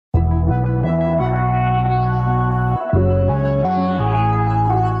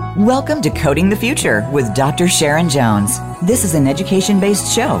Welcome to Coding the Future with Dr. Sharon Jones. This is an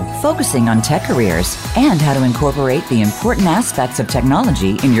education-based show focusing on tech careers and how to incorporate the important aspects of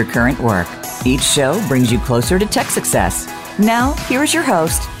technology in your current work. Each show brings you closer to tech success. Now, here's your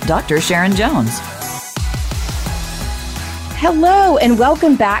host, Dr. Sharon Jones. Hello, and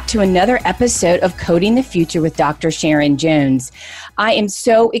welcome back to another episode of Coding the Future with Dr. Sharon Jones. I am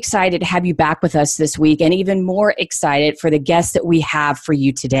so excited to have you back with us this week, and even more excited for the guests that we have for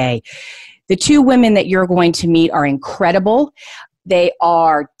you today. The two women that you're going to meet are incredible. They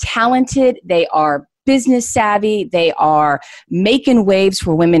are talented. They are business savvy. They are making waves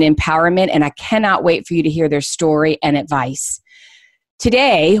for women empowerment, and I cannot wait for you to hear their story and advice.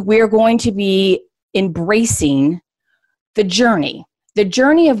 Today, we are going to be embracing the journey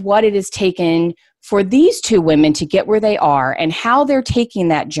of what it has taken for these two women to get where they are and how they're taking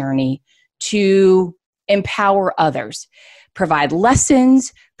that journey to empower others, provide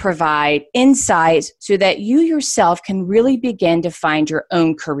lessons, provide insights so that you yourself can really begin to find your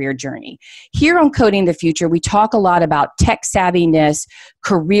own career journey. Here on Coding the Future, we talk a lot about tech savviness,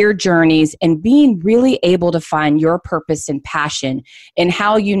 career journeys, and being really able to find your purpose and passion in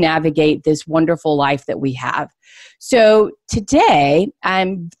how you navigate this wonderful life that we have. So today,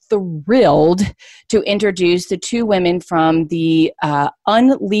 I'm thrilled to introduce the two women from the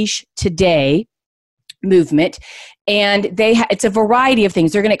Unleash Today movement. And it's a variety of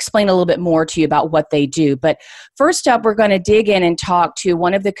things. They're going to explain a little bit more to you about what they do. But first up, we're going to dig in and talk to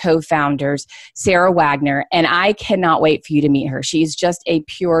one of the co-founders, Sarah Wagner. And I cannot wait for you to meet her. She's just a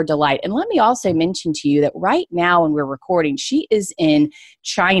pure delight. And let me also mention to you that right now when we're recording, she is in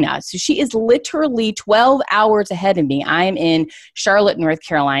China. So she is literally 12 hours ahead of me. I'm in Charlotte, North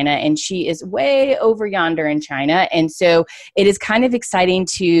Carolina, and she is way over yonder in China. And so it is kind of exciting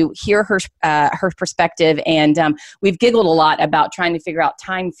to hear her perspective. And we've giggled a lot about trying to figure out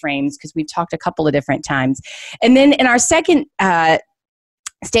time frames because we've talked a couple of different times. And then in our second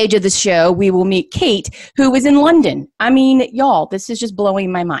stage of the show, we will meet Kate, who is in London. I mean, y'all, this is just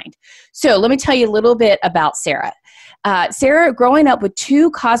blowing my mind. So let me tell you a little bit about Sarah. Sarah, growing up with two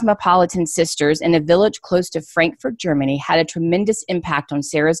cosmopolitan sisters in a village close to Frankfurt, Germany, had a tremendous impact on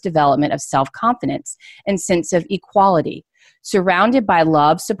Sarah's development of self-confidence and sense of equality. Surrounded by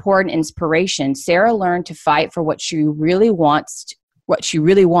love, support, and inspiration, Sarah learned to fight for what she really wants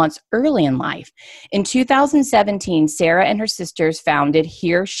early in life. In 2017, Sarah and her sisters founded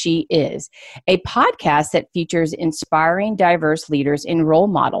Here She Is, a podcast that features inspiring, diverse leaders and role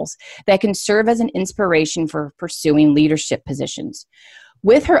models that can serve as an inspiration for pursuing leadership positions.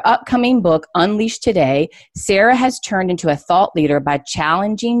 With her upcoming book, Unleash Today, Sarah has turned into a thought leader by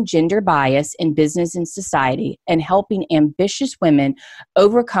challenging gender bias in business and society and helping ambitious women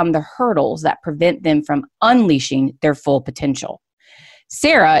overcome the hurdles that prevent them from unleashing their full potential.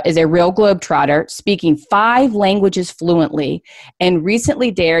 Sarah is a real globetrotter, speaking 5 languages fluently, and recently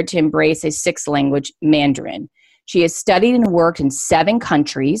dared to embrace a 6th language, Mandarin. She has studied and worked in 7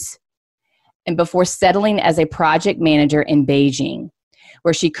 countries, and before settling as a project manager in Beijing,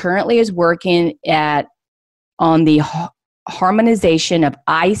 where she currently is working on the harmonization of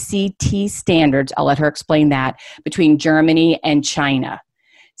ICT standards, I'll let her explain that, between Germany and China.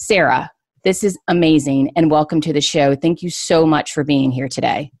 Sarah, this is amazing, and welcome to the show. Thank you so much for being here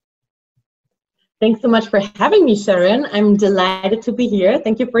today. Thanks so much for having me, Sharon. I'm delighted to be here.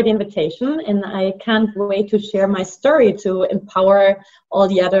 Thank you for the invitation, and I can't wait to share my story to empower all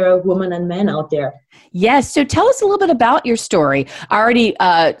the other women and men out there. Yes, so tell us a little bit about your story. I already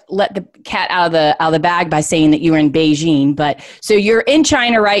let the cat out of the bag by saying that you were in Beijing, but so you're in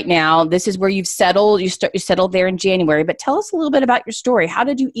China right now. This is where you've settled. You settled there in January, but tell us a little bit about your story. How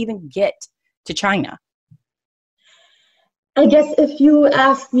did you even get to China? I guess if you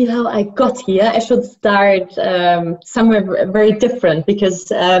ask me how I got here, I should start somewhere very different because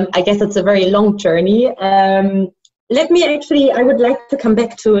I guess it's a very long journey. I would like to come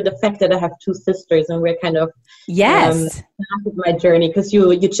back to the fact that I have 2 sisters and we're kind of started my journey because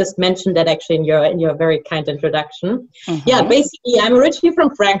you just mentioned that actually in your very kind introduction. Mm-hmm. Yeah, basically I'm originally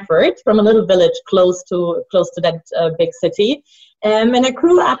from Frankfurt, from a little village close to that big city. And I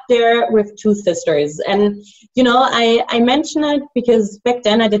grew up there with 2 sisters. And, I mention it because back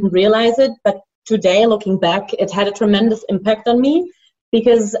then I didn't realize it, but today, looking back, it had a tremendous impact on me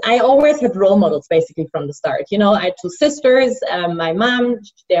because I always had role models basically from the start. I had 2 sisters, my mom,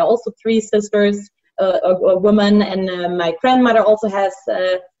 there are also 3 sisters, a woman, and my grandmother also has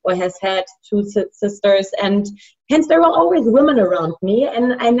had 2 sisters, and hence there were always women around me,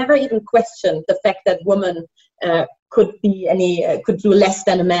 and I never even questioned the fact that women could do less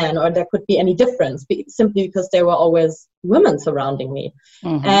than a man, or there could be any difference, simply because there were always women surrounding me.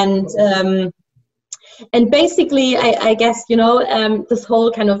 And basically, I guess, this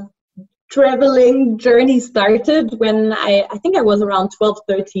whole kind of traveling journey started when I think I was around 12,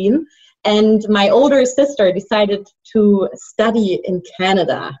 13, and my older sister decided to study in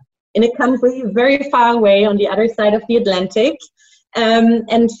Canada, in a country very far away on the other side of the Atlantic.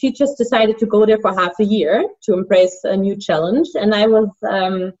 And she just decided to go there for half a year to embrace a new challenge. And I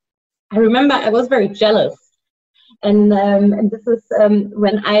remember I was very jealous. And this is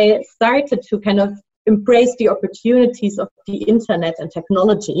when I started to kind of embrace the opportunities of the internet and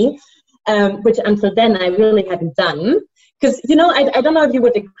technology, which until then I really hadn't done. Because, I don't know if you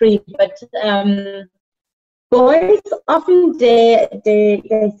would agree, but boys often they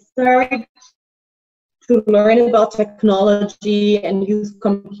start to learn about technology and use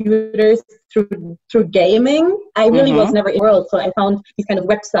computers through gaming. I really was never in the world, so I found these kind of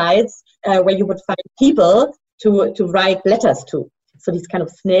websites where you would find people to write letters to. So these kind of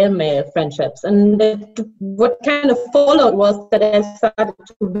snail mail friendships. And what kind of followed was that I started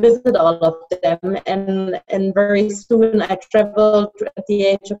to visit all of them. And very soon I traveled at the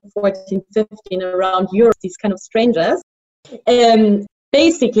age of 14, 15 around Europe, these kind of strangers.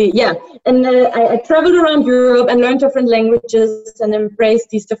 Basically, yeah. And I traveled around Europe and learned different languages and embraced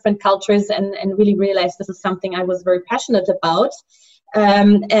these different cultures and really realized this is something I was very passionate about.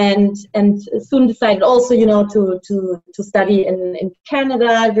 And soon decided also, to study in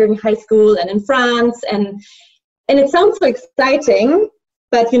Canada during high school and in France. And it sounds so exciting,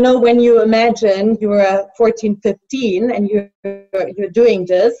 but, when you imagine you're 14, 15 and you're doing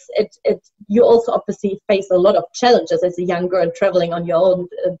this, you also obviously face a lot of challenges as a young girl traveling on your own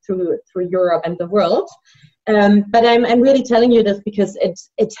through Europe and the world. But I'm really telling you this because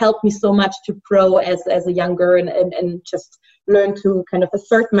it helped me so much to grow as a young girl and just learn to kind of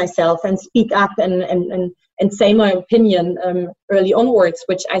assert myself and speak up and say my opinion early onwards,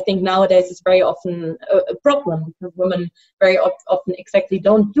 which I think nowadays is very often a problem because women very often exactly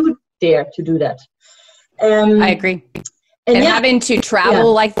don't dare to do that. I agree. And having to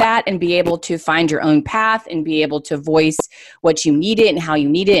travel like that and be able to find your own path and be able to voice what you need it and how you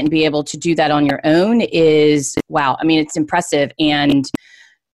need it and be able to do that on your own is, wow. I mean, it's impressive and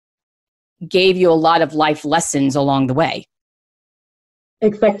gave you a lot of life lessons along the way.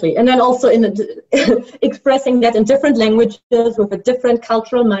 Exactly. And then also in expressing that in different languages with a different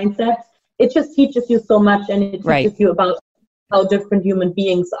cultural mindset, it just teaches you so much, and it teaches you about how different human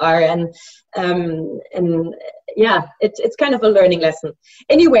beings are. And yeah, it's kind of a learning lesson.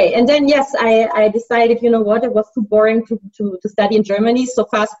 Anyway, and then, yes, I decided, it was too boring to study in Germany. So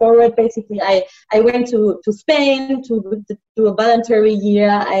fast forward, basically, I went to Spain to do a voluntary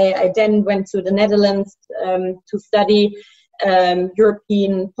year. I then went to the Netherlands to study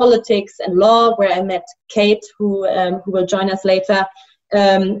European politics and law, where I met Kate, who will join us later.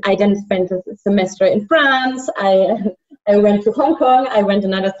 I then spent a semester in France. I went to Hong Kong. I went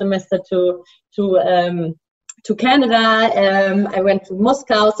another semester to Canada. I went to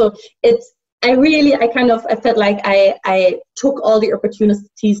Moscow. So I felt like I took all the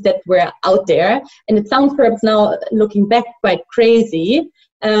opportunities that were out there. And it sounds perhaps now looking back quite crazy,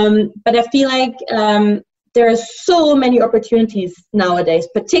 but I feel like there are so many opportunities nowadays,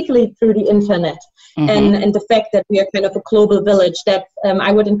 particularly through the internet. And the fact that we are kind of a global village, that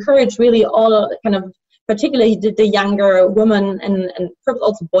I would encourage really all kind of, particularly the younger women and perhaps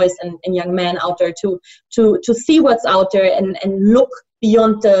also boys and young men out there to see what's out there and look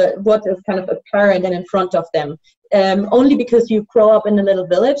beyond what is kind of apparent and in front of them. Only because you grow up in a little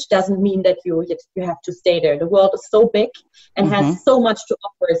village doesn't mean that you have to stay there. The world is so big and has so much to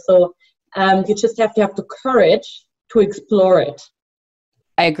offer. So you just have to have the courage to explore it.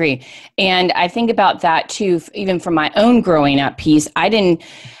 I agree. And I think about that too, even from my own growing up piece. I didn't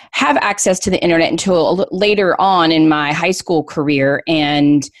have access to the internet until later on in my high school career.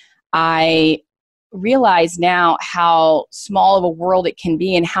 And I realize now how small of a world it can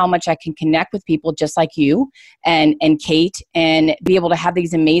be and how much I can connect with people just like you and Kate, and be able to have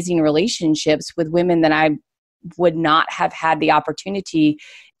these amazing relationships with women that I would not have had the opportunity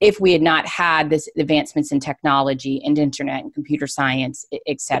if we had not had this advancements in technology and internet and computer science,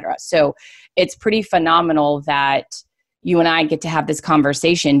 et cetera. So it's pretty phenomenal that you and I get to have this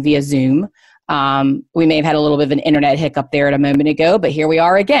conversation via Zoom. We may have had a little bit of an internet hiccup there at a moment ago, but here we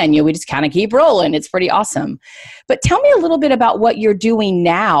are again. We just kind of keep rolling. It's pretty awesome. But tell me a little bit about what you're doing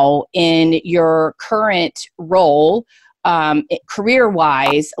now in your current role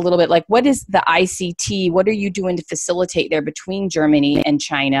career-wise, a little bit like what is the ICT? What are you doing to facilitate there between Germany and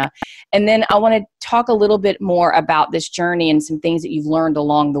China? And then I want to talk a little bit more about this journey and some things that you've learned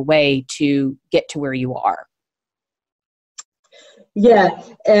along the way to get to where you are. Yeah.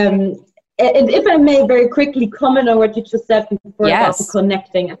 And if I may very quickly comment on what you just said before about the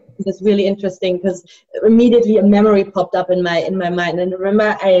connecting, I think it's really interesting because immediately a memory popped up in my mind. And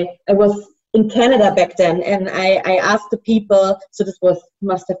remember, I was in Canada back then, and I asked the people, so this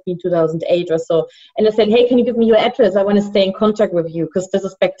must have been 2008 or so, and I said, hey, can you give me your address? I want to stay in contact with you, because this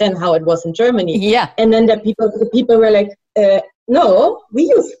is back then how it was in Germany. Yeah. And then the people were like, no, we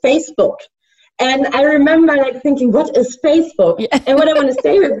use Facebook. And I remember like thinking, what is Facebook? Yeah. And what I want to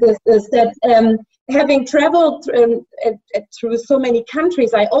say with this is that having traveled through so many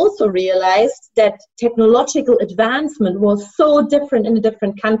countries, I also realized that technological advancement was so different in the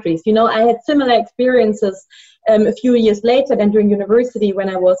different countries. You know, I had similar experiences a few years later than during university when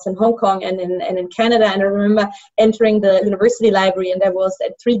I was in Hong Kong and in Canada. And I remember entering the university library, and there was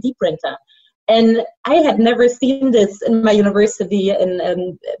a 3D printer. And I had never seen this in my university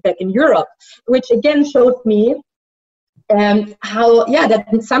back in Europe, which again showed me how, that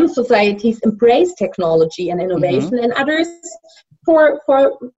in some societies embrace technology and innovation, and others, for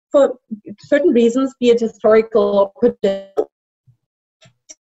certain reasons, be it historical or political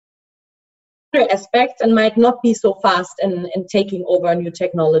aspects, and might not be so fast in taking over new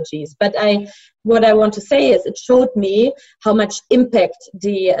technologies. But what I want to say is it showed me how much impact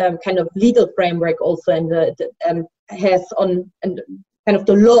the kind of legal framework also has on and kind of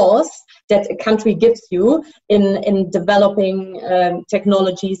the laws that a country gives you in developing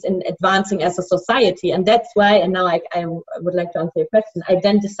technologies and advancing as a society. And that's why, and now I would like to answer your question, I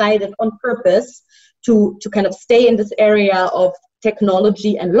then decided on purpose to kind of stay in this area of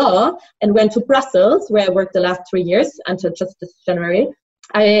technology and law, and went to Brussels, where I worked the last 3 years until just this January.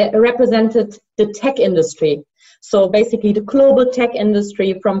 I represented the tech industry. So basically the global tech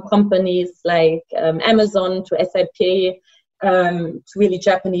industry, from companies like Amazon to SAP, to really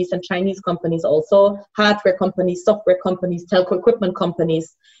Japanese and Chinese companies also, hardware companies, software companies, telco equipment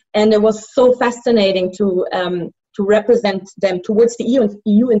companies. And it was so fascinating to represent them towards the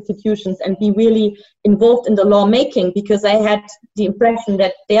EU institutions and be really involved in the lawmaking, because I had the impression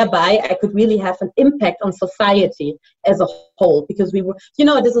that thereby I could really have an impact on society as a whole, because we were,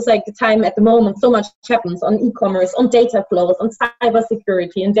 this is like the time at the moment, so much happens on e-commerce, on data flows, on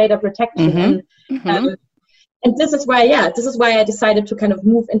cybersecurity and data protection. And this is why I decided to kind of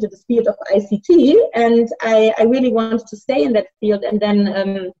move into the field of ICT, and I really wanted to stay in that field, and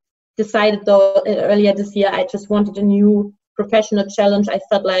then decided though earlier this year I just wanted a new professional challenge. I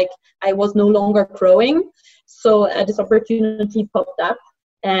felt like I was no longer growing, so this opportunity popped up,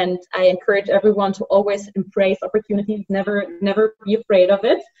 and I encourage everyone to always embrace opportunities, never be afraid of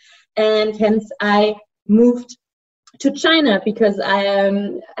it. And hence I moved to China, because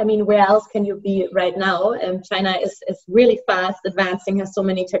where else can you be right now? China is really fast advancing, has so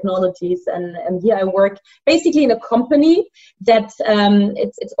many technologies, and here I work basically in a company that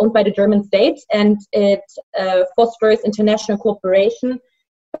it's owned by the German state, and it fosters international cooperation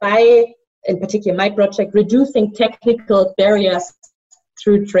by, in particular my project, reducing technical barriers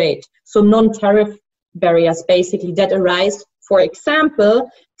through trade. So non-tariff barriers basically that arise, for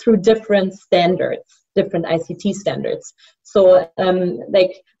example, through different ICT standards. So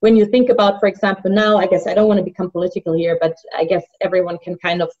like when you think about, for example, now, I guess I don't want to become political here, but I guess everyone can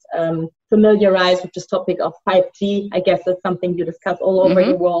kind of familiarize with this topic of 5G. I guess that's something you discuss all over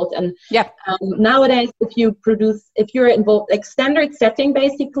the world. And nowadays, if you're involved, like standard setting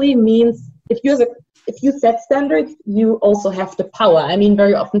basically means if you set standards, you also have the power. I mean,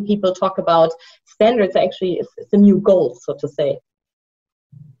 very often people talk about standards actually is the new goal, so to say.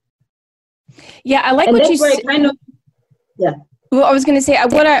 Yeah, I like what you said. Well, I was going to say,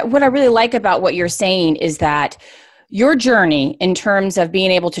 what I really like about what you're saying is that your journey in terms of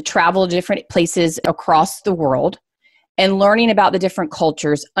being able to travel to different places across the world and learning about the different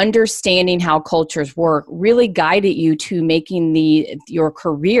cultures, understanding how cultures work, really guided you to making your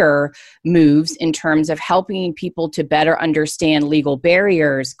career moves in terms of helping people to better understand legal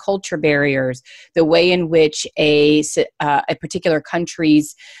barriers, culture barriers, the way in which a particular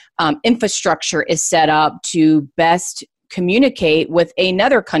country's infrastructure is set up to best communicate with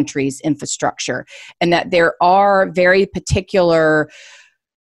another country's infrastructure, and that there are very particular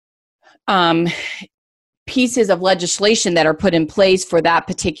pieces of legislation that are put in place for that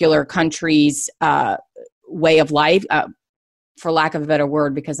particular country's way of life. for lack of a better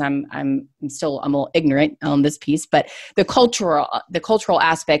word, because I'm still a little ignorant on this piece, but the cultural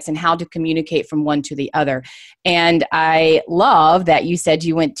aspects and how to communicate from one to the other. And I love that you said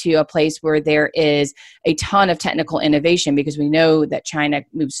you went to a place where there is a ton of technical innovation, because we know that China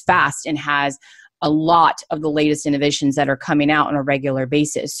moves fast and has a lot of the latest innovations that are coming out on a regular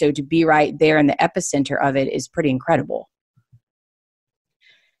basis. So to be right there in the epicenter of it is pretty incredible.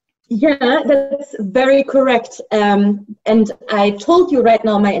 Yeah, that's very correct. And I told you right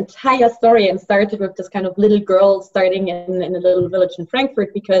now my entire story, and started with this kind of little girl starting in a little village in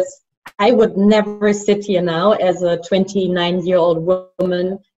Frankfurt, because I would never sit here now as a 29-year-old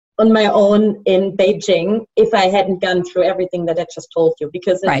woman on my own in Beijing if I hadn't gone through everything that I just told you.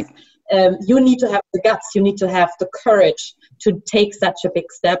 Because it's, you need to have the guts, you need to have the courage to take such a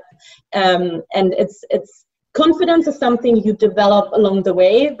big step. And it's confidence is something you develop along the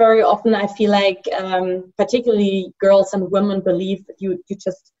way. Very often I feel like particularly girls and women believe that you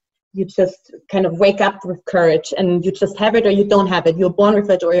just kind of wake up with courage and you just have it or you don't have it. You're born with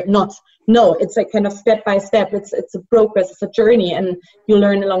it or not. No, it's a kind of step by step. It's a progress, it's a journey, and you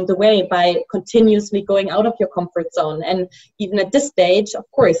learn along the way by continuously going out of your comfort zone. And even at this stage, of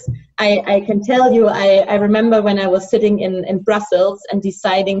course, I can tell you, I remember when I was sitting in Brussels and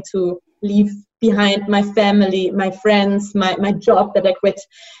deciding to leave behind my family, my friends, my job that I quit,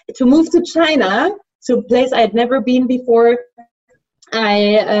 to move to China, to a place I had never been before.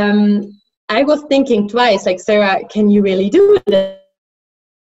 I was thinking twice, like, Sarah, can you really do this?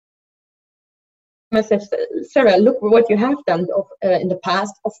 I said, Sarah, look what you have done in the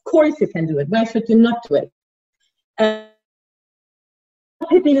past. Of course you can do it. Why should you not do it?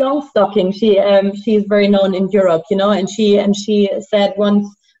 Pippi Longstocking, she's very known in Europe, you know, and she said once,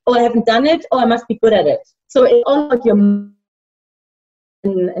 oh, I haven't done it, oh, I must be good at it. So it's all about your mind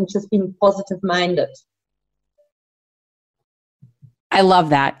and just being positive-minded. I love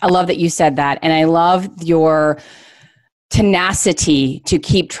that. I love that you said that. And I love your tenacity to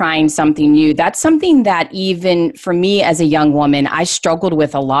keep trying something new. That's something that even for me as a young woman, I struggled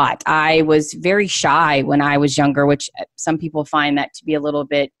with a lot. I was very shy when I was younger, which some people find that to be a little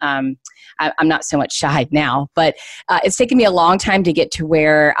bit, I'm not so much shy now, but it's taken me a long time to get to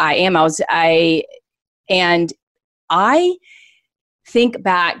where I am. And I think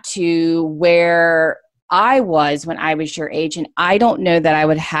back to where I was when I was your age, and I don't know that I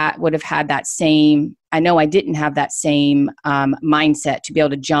would have had that same, I know I didn't have that same mindset to be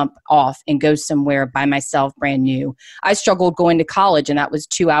able to jump off and go somewhere by myself brand new. I struggled going to college, and that was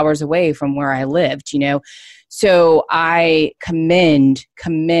 2 hours away from where I lived, you know. So I commend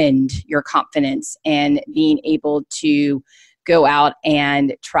your confidence and being able to go out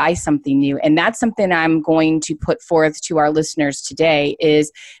and try something new. And that's something I'm going to put forth to our listeners today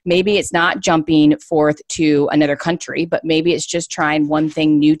is maybe it's not jumping forth to another country, but maybe it's just trying one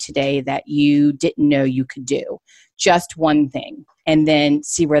thing new today that you didn't know you could do. Just one thing, and then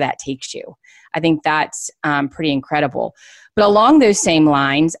see where that takes you. I think that's pretty incredible. But along those same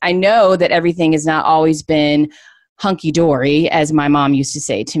lines, I know that everything has not always been hunky-dory, as my mom used to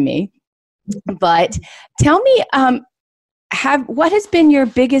say to me. But tell me, what has been your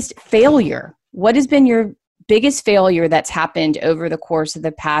biggest failure? What has been your biggest failure that's happened over the course of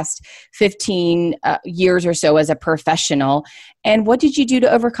the past 15 years or so as a professional? And what did you do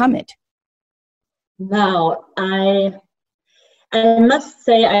to overcome it? Now, I must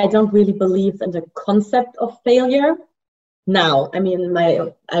say I don't really believe in the concept of failure. Now, I mean,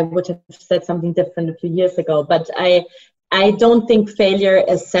 I would have said something different a few years ago, but I don't think failure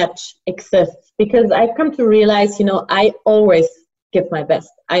as such exists, because I've come to realize, you know, I always give my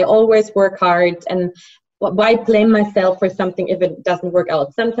best. I always work hard, and why blame myself for something if it doesn't work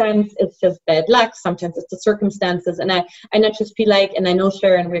out? Sometimes it's just bad luck. Sometimes it's the circumstances. And I just feel like, and I know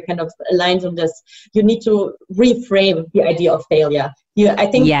Sharon, we're kind of aligned on this, you need to reframe the idea of failure. I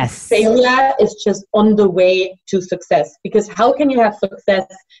think failure is just on the way to success, because how can you have success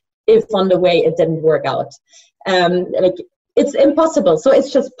if on the way it didn't work out? It's impossible. So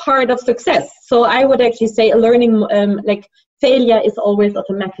it's just part of success. So I would actually say a learning, failure is always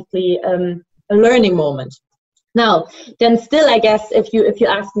automatically a learning moment. Now, then still, I guess if you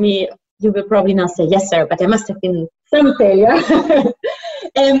ask me, you will probably not say yes, sir, but there must have been some failure.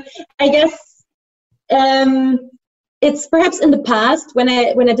 I guess it's perhaps in the past when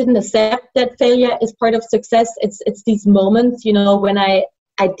I didn't accept that failure is part of success. It's these moments, you know, when I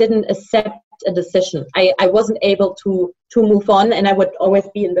didn't accept a decision. I wasn't able to move on, and I would always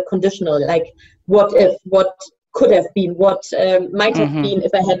be in the conditional, like, what if, what could have been, what might have been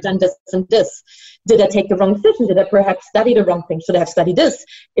if I had done this and this. Did I take the wrong decision? Did I perhaps study the wrong thing? Should I have studied this?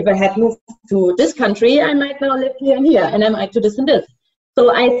 If I had moved to this country, I might now live here and here, and I might do this and this.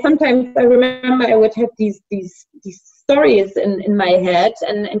 So I remember I would have these stories in my head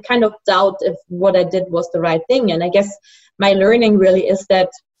and kind of doubt if what I did was the right thing. And I guess my learning really is that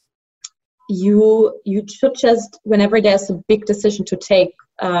you should just, whenever there's a big decision to take,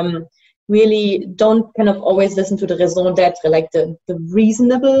 really don't kind of always listen to the raison d'être, like the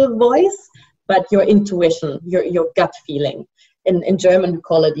reasonable voice, but your intuition, your gut feeling. In German, we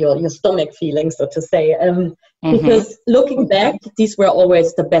call it your stomach feeling, so to say. Because looking back, these were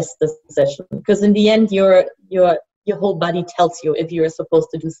always the best decisions. Because in the end, your whole body tells you if you're supposed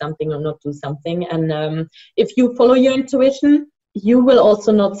to do something or not do something. And if you follow your intuition, you will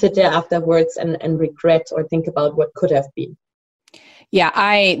also not sit there afterwards and regret or think about what could have been. Yeah,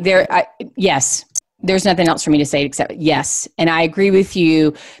 yes. There's nothing else for me to say except yes. And I agree with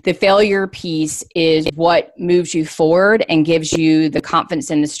you. The failure piece is what moves you forward and gives you the confidence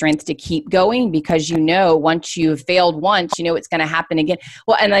and the strength to keep going, because once you've failed once, it's going to happen again.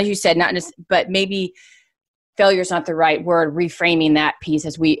 Well, and as you said, not just, but maybe failure is not the right word, reframing that piece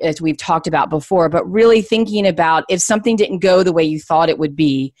as we've talked about before, but really thinking about if something didn't go the way you thought it would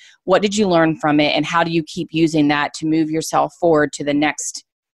be, what did you learn from it? And how do you keep using that to move yourself forward to the next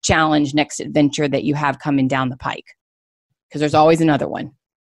challenge, next adventure that you have coming down the pike? Because there's always another one.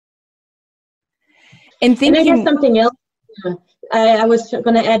 And I guess something else, I was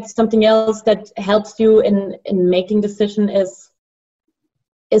going to add something else that helps you in making decision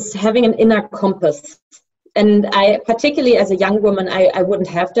is having an inner compass. And I, particularly as a young woman, I wouldn't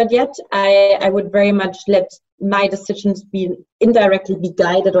have that yet. I would very much let my decisions be indirectly be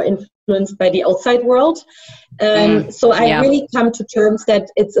guided or influenced by the outside world. So I really come to terms that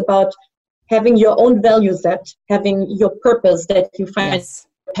it's about having your own value set, having your purpose that you find,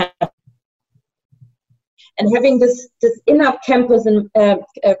 and having this inner compass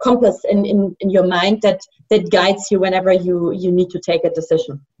in your mind that guides you whenever you need to take a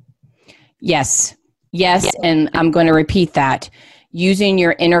decision. Yes, and I'm going to repeat that. Using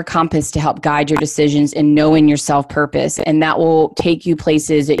your inner compass to help guide your decisions and knowing your self-purpose, and that will take you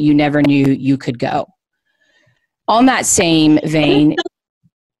places that you never knew you could go. On that same vein,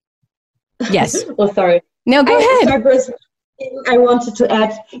 yes. Oh, sorry. No, go ahead. I wanted to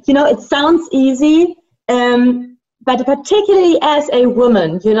add, it sounds easy, but particularly as a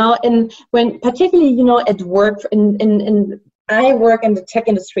woman, and when particularly, at work I work in the tech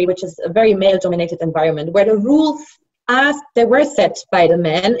industry, which is a very male-dominated environment, where the rules they were set by the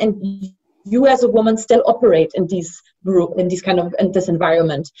man, and you as a woman still operate in this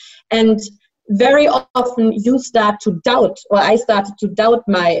environment. And very often you start to doubt, or I started to doubt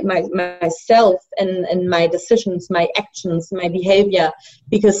myself and my decisions, my actions, my behavior,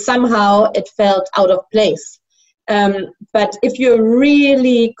 because somehow it felt out of place. But if you're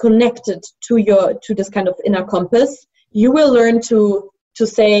really connected to this kind of inner compass, you will learn to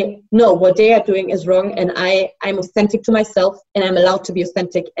say, no, what they are doing is wrong, and I'm authentic to myself, and I'm allowed to be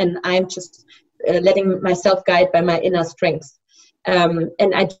authentic, and I'm just letting myself guide by my inner strengths. And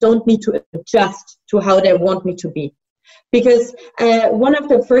I don't need to adjust to how they want me to be. Because one of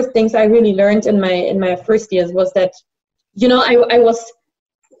the first things I really learned in my first years was that, I was,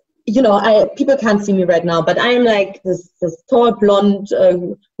 people can't see me right now, but I am like this tall blonde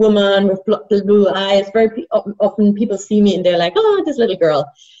woman with blue eyes. Very often people see me and they're like, oh, this little girl.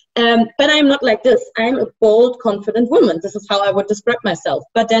 But I'm not like this. I'm a bold, confident woman. This is how I would describe myself.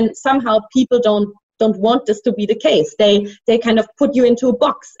 But then somehow people don't want this to be the case. They kind of put you into a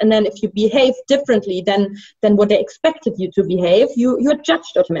box, and then if you behave differently than what they expected you to behave, you're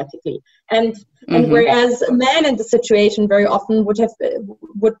judged automatically. And whereas a man in the situation very often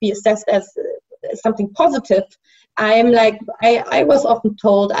would be assessed as something positive, I'm like, I was often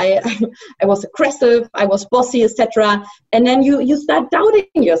told I was aggressive, I was bossy, etc. And then you start doubting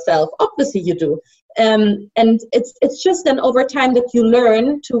yourself. Obviously you do. And it's just then over time that you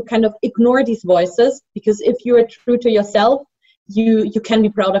learn to kind of ignore these voices, because if you are true to yourself, you can be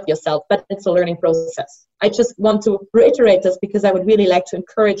proud of yourself, but it's a learning process. I just want to reiterate this because I would really like to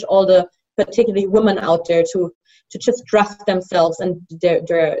encourage all the particularly women out there to just trust themselves and their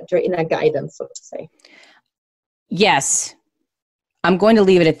inner guidance, so to say. Yes. I'm going to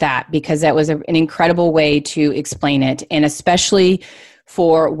leave it at that because that was an incredible way to explain it. And especially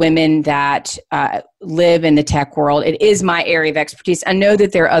for women that live in the tech world, it is my area of expertise. I know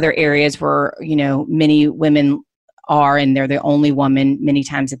that there are other areas where, many women are, and they're the only woman many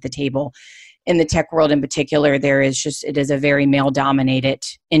times at the table. in the tech world in particular, it is a very male-dominated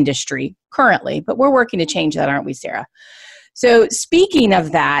industry currently, but we're working to change that, aren't we, Sarah? So speaking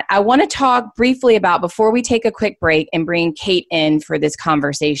of that, I want to talk briefly about, before we take a quick break and bring Kate in for this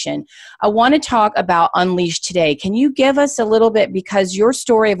conversation, I want to talk about Unleash Today. Can you give us a little bit, because your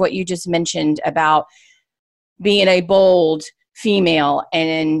story of what you just mentioned about being a bold female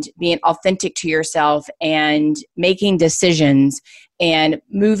and being authentic to yourself and making decisions and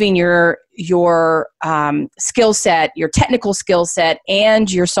moving your skill set, your technical skill set,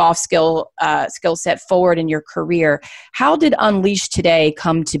 and your soft skill set forward in your career. How did Unleash Today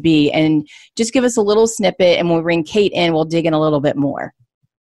come to be? And just give us a little snippet, and when we bring Kate in, we'll dig in a little bit more.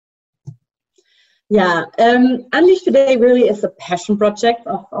 Yeah, Unleash Today really is a passion project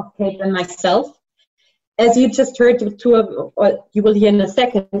of Kate and myself. As you just heard, or you will hear in a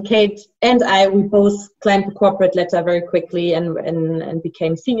second, Kate and I, we both climbed the corporate ladder very quickly and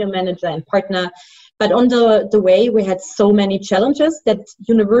became senior manager and partner. But on the way, we had so many challenges that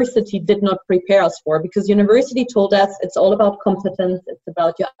university did not prepare us for, because university told us it's all about competence, it's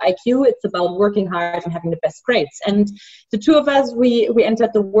about your IQ, it's about working hard and having the best grades. And the two of us, we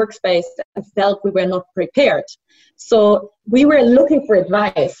entered the workspace and felt we were not prepared. So we were looking for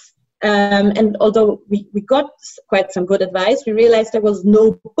advice. And although we got quite some good advice, we realized there was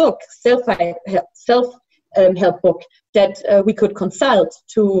no book, self-help book that we could consult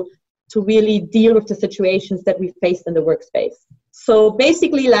to really deal with the situations that we faced in the workspace. So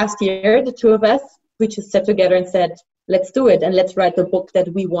basically last year, the two of us, we just sat together and said, let's do it, and let's write the book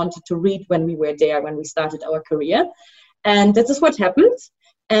that we wanted to read when we were there, when we started our career. And this is what happened.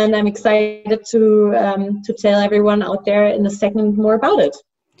 And I'm excited to tell everyone out there in a second more about it.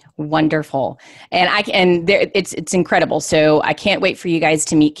 Wonderful. It's incredible. So I can't wait for you guys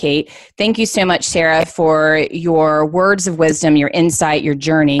to meet Kate. Thank you so much, Sarah, for your words of wisdom, your insight, your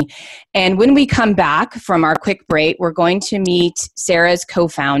journey. And when we come back from our quick break, we're going to meet Sarah's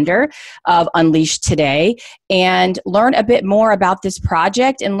co-founder of Unleash Today and learn a bit more about this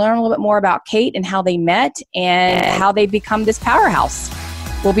project and learn a little bit more about Kate and how they met and how they become this powerhouse.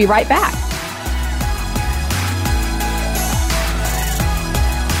 We'll be right back.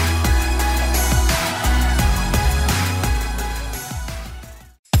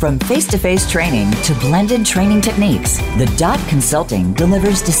 From face-to-face training to blended training techniques, the DOT Consulting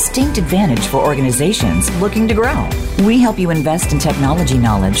delivers distinct advantage for organizations looking to grow. We help you invest in technology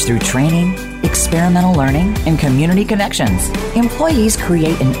knowledge through training, experimental learning, and community connections. Employees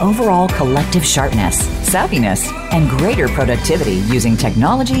create an overall collective sharpness, savviness, and greater productivity using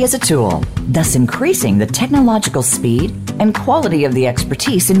technology as a tool, thus increasing the technological speed and quality of the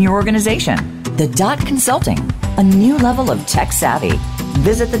expertise in your organization. The DOT Consulting, a new level of tech savvy.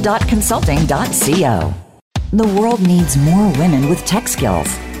 Visit thedotconsulting.co. The world needs more women with tech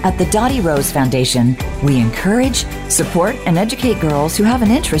skills. At the Dottie Rose Foundation, we encourage, support, and educate girls who have an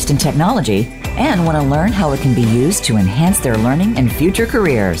interest in technology and want to learn how it can be used to enhance their learning and future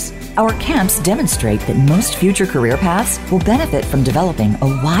careers. Our camps demonstrate that most future career paths will benefit from developing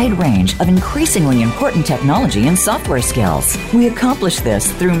a wide range of increasingly important technology and software skills. We accomplish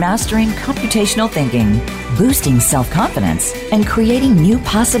this through mastering computational thinking, boosting self-confidence, and creating new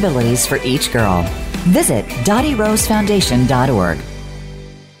possibilities for each girl. Visit DottieRoseFoundation.org.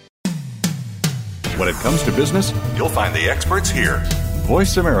 When it comes to business, you'll find the experts here.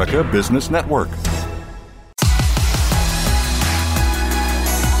 Voice America Business Network.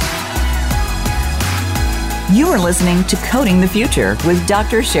 You are listening to Coding the Future with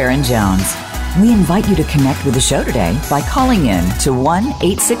Dr. Sharon Jones. We invite you to connect with the show today by calling in to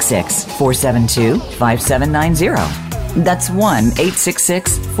 1-866-472-5790. That's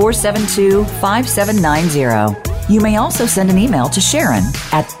 1-866-472-5790. You may also send an email to Sharon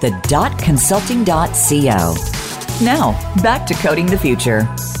at thedotconsulting.co. Now, back to Coding the Future.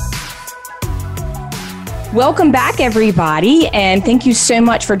 Welcome back, everybody, and thank you so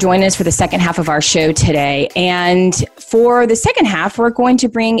much for joining us for the second half of our show today. And for the second half, we're going to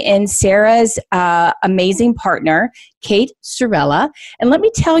bring in Sarah's amazing partner, Kate Cirella. And let me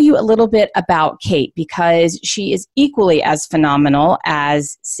tell you a little bit about Kate, because she is equally as phenomenal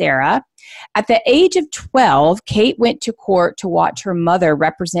as Sarah. At the age of 12, Kate went to court to watch her mother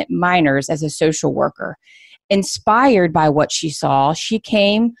represent minors as a social worker. Inspired by what she saw, she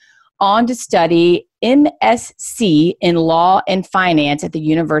came on to study MSc in Law and Finance at the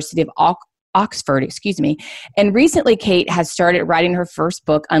University of Oxford, And recently, Kate has started writing her first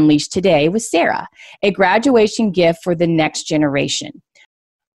book, Unleash Today, with Sarah, a graduation gift for the next generation.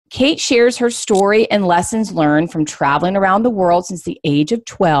 Kate shares her story and lessons learned from traveling around the world since the age of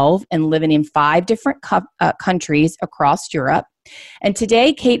 12 and living in 5 different countries across Europe. And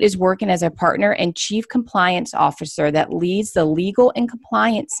today, Kate is working as a partner and chief compliance officer that leads the legal and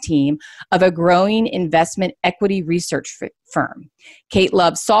compliance team of a growing investment equity research firm. Kate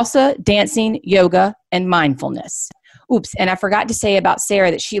loves salsa, dancing, yoga, and mindfulness. Oops, and I forgot to say about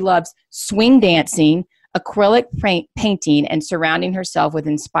Sarah that she loves swing dancing, acrylic painting, and surrounding herself with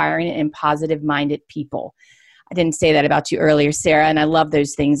inspiring and positive-minded people. I didn't say that about you earlier, Sarah, and I love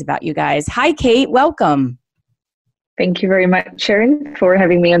those things about you guys. Hi, Kate. Welcome. Thank you very much, Sharon, for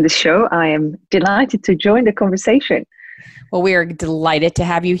having me on the show. I am delighted to join the conversation. Well, we are delighted to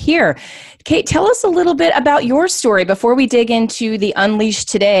have you here. Kate, tell us a little bit about your story before we dig into the Unleash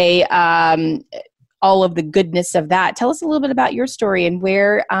Today, all of the goodness of that. Tell us a little bit about your story and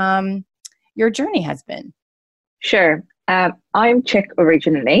where your journey has been. Sure. I'm Czech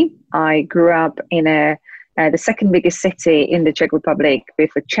originally. I grew up in the second biggest city in the Czech Republic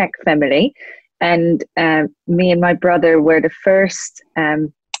with a Czech family. And me and my brother were the first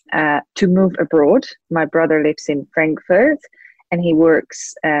to move abroad. My brother lives in Frankfurt and he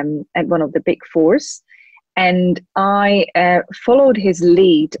works at one of the big fours. And I followed his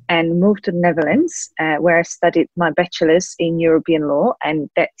lead and moved to the Netherlands, where I studied my bachelor's in European law. And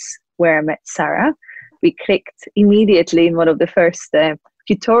that's where I met Sarah. We clicked immediately in one of the first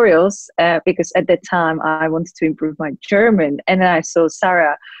tutorials because at that time I wanted to improve my German. And then I saw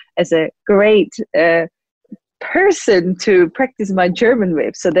Sarah as a great person to practice my German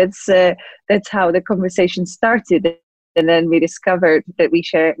with. So that's how the conversation started. And then we discovered that we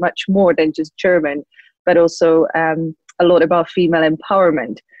share much more than just German, but also a lot about female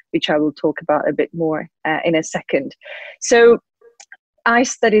empowerment, which I will talk about a bit more in a second. So I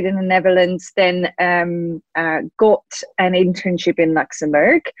studied in the Netherlands, then got an internship in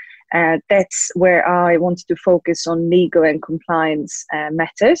Luxembourg. That's where I wanted to focus on legal and compliance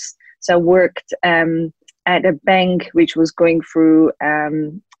matters. So I worked at a bank which was going through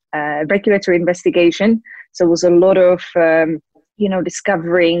regulatory investigation. So it was a lot of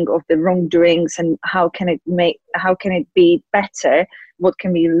discovering of the wrongdoings and how can it be better? What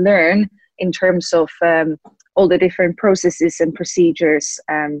can we learn in terms of all the different processes and procedures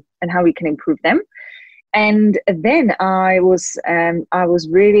and how we can improve them? And then I was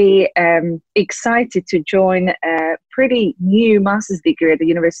really excited to join a pretty new master's degree at the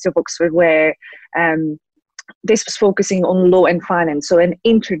University of Oxford, where this was focusing on law and finance, so an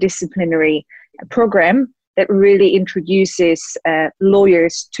interdisciplinary program that really introduces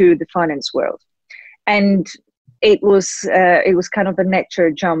lawyers to the finance world. And it was kind of a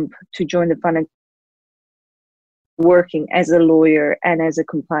natural jump to join the finance, working as a lawyer and as a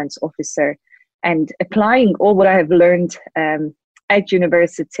compliance officer, and applying all what I have learned at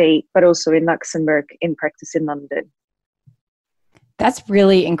university, but also in Luxembourg in practice in London. That's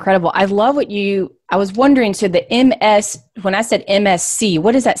really incredible. I love I was wondering, so the MS, when I said MSc,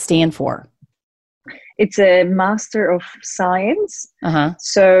 what does that stand for? It's a Master of Science. Uh-huh.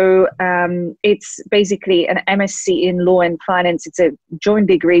 So it's basically an MSc in Law and Finance. It's a joint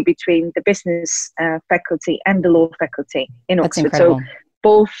degree between the business faculty and the law faculty in Oxford. That's incredible. So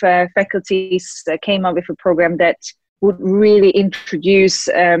both faculties came up with a program that would really introduce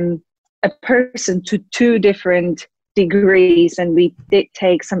a person to two different degrees. And we did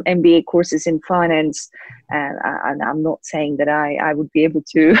take some MBA courses in finance. And I'm not saying that I would be able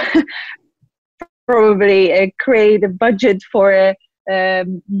to probably create a budget for a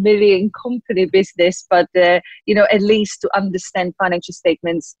million company business, but at least to understand financial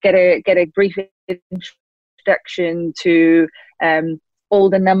statements, get a brief introduction to all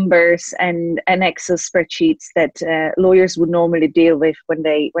the numbers and Excel spreadsheets that lawyers would normally deal with when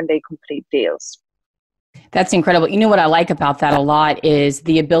they complete deals. That's incredible. You know what I like about that a lot is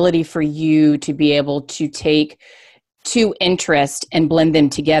the ability for you to be able to take two interests and blend them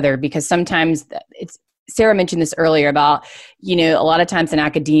together, because sometimes Sarah mentioned this earlier about, a lot of times in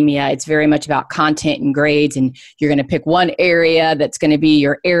academia, it's very much about content and grades, and you're going to pick one area that's going to be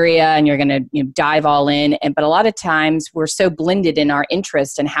your area and you're going to dive all in. But a lot of times we're so blended in our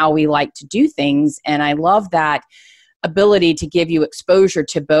interest and how we like to do things. And I love that ability to give you exposure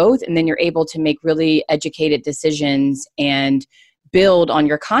to both, and then you're able to make really educated decisions and build on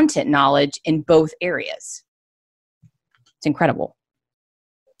your content knowledge in both areas. It's incredible.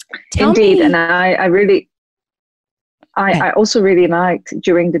 Indeed, and I also really liked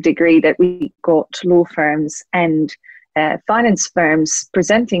during the degree that we got law firms and finance firms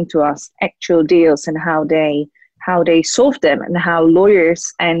presenting to us actual deals and how they solved them, and how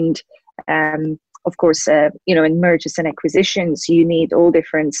lawyers and of course, in mergers and acquisitions, you need all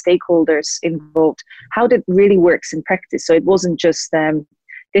different stakeholders involved, how that really works in practice. So it wasn't just,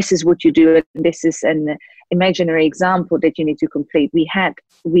 this is what you do, and this is an imaginary example that you need to complete.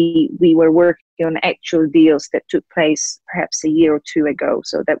 We were working on actual deals that took place perhaps a year or two ago.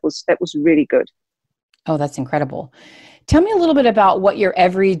 So that was really good. Oh, that's incredible. Tell me a little bit about what your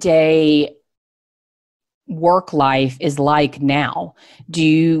everyday work life is like now.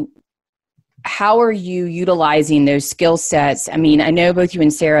 How are you utilizing those skill sets? I mean, I know both you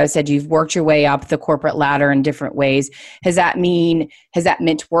and Sarah said you've worked your way up the corporate ladder in different ways. Has that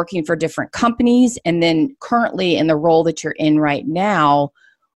meant working for different companies? And then currently in the role that you're in right now,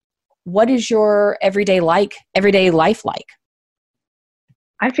 what is your everyday life like?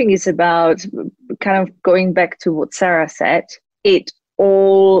 I think it's about kind of going back to what Sarah said. It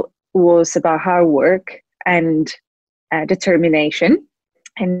all was about hard work and determination,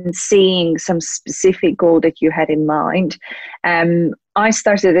 and seeing some specific goal that you had in mind. I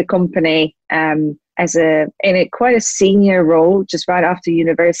started a company in quite a senior role just right after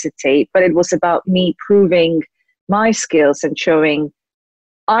university, but it was about me proving my skills and showing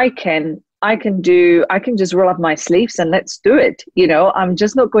I can just roll up my sleeves and let's do it. You know, I'm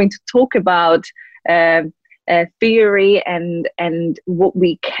just not going to talk about theory and what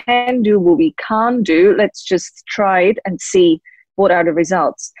we can do, what we can't do. Let's just try it and see what are the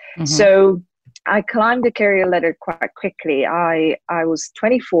results. Mm-hmm. So I climbed the career ladder quite quickly. I was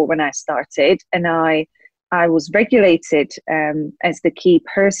 24 when I started, and I was regulated as the key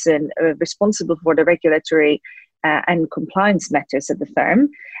person responsible for the regulatory and compliance matters at the firm.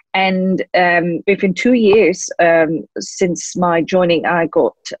 And within 2 years since my joining, I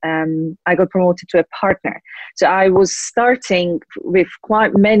got promoted to a partner. So I was starting with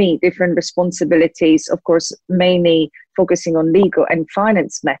quite many different responsibilities, of course, mainly focusing on legal and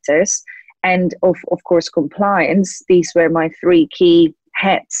finance matters, and of course compliance. These were my three key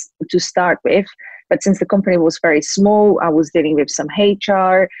hats to start with. But since the company was very small, I was dealing with some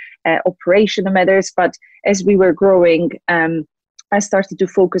HR, operational matters. But as we were growing, I started to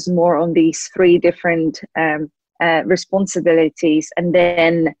focus more on these three different responsibilities, and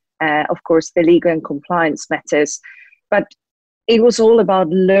then, of course, the legal and compliance matters. But it was all about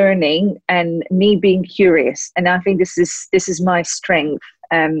learning and me being curious, and I think this is my strength,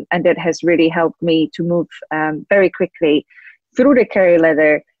 and that has really helped me to move very quickly through the career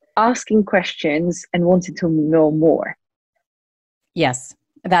ladder, asking questions and wanting to know more. Yes.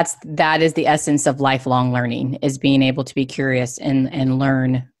 That is the essence of lifelong learning, is being able to be curious and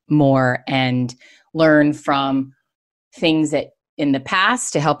learn more and learn from things that in the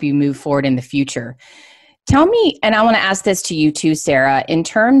past to help you move forward in the future. Tell me, and I want to ask this to you too, Sarah, in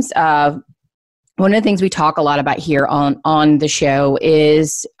terms of one of the things we talk a lot about here on the show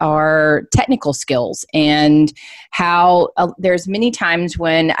is our technical skills, and how there's many times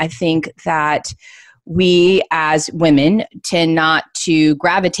when I think that we as women tend not to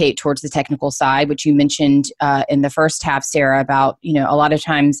gravitate towards the technical side, which you mentioned in the first half, Sarah, about, you know, a lot of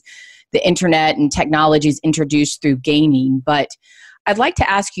times the internet and technology is introduced through gaming. But I'd like to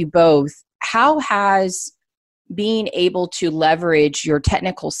ask you both, how has being able to leverage your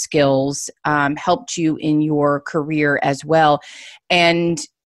technical skills helped you in your career as well? And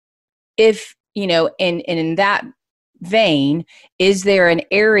if, you know, in that vein, is there an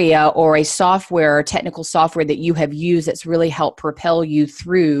area or a software or technical software that you have used that's really helped propel you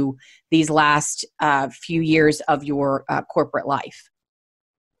through these last few years of your corporate life?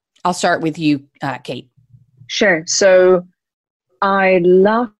 I'll start with you, Kate. Sure. So I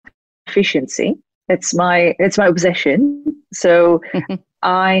love efficiency. It's my obsession. So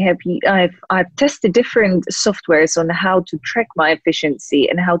I've tested different softwares on how to track my efficiency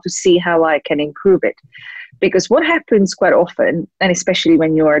and how to see how I can improve it. Because what happens quite often, and especially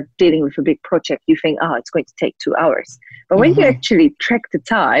when you are dealing with a big project, you think, it's going to take 2 hours. But when you actually track the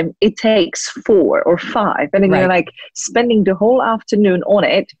time, it takes 4 or 5. And then you're like spending the whole afternoon on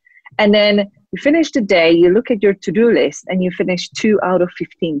it. And then you finish the day, you look at your to-do list, and you finish 2 out of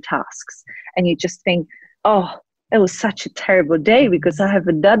 15 tasks. And you just think, it was such a terrible day because I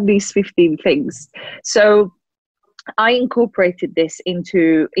haven't done these 15 things. So I incorporated this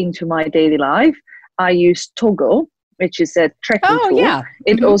into my daily life. I use Toggl, which is a tracking tool. Yeah.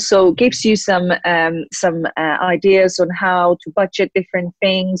 It also gives you some ideas on how to budget different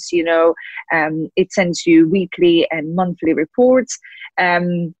things. You know, it sends you weekly and monthly reports.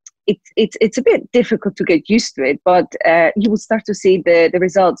 It's a bit difficult to get used to it, but you will start to see the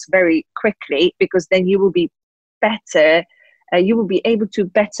results very quickly, because then you will be better. You will be able to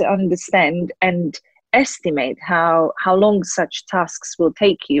better understand and estimate how long such tasks will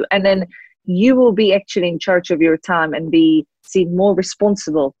take you, and then you will be actually in charge of your time and be seen more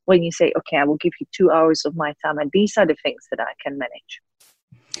responsible when you say, okay, I will give you 2 hours of my time, and these are the things that I can manage.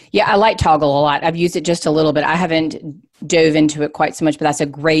 Yeah, I like Toggl a lot. I've used it just a little bit. I haven't dove into it quite so much, but that's a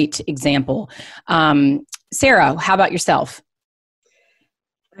great example. Sarah, how about yourself?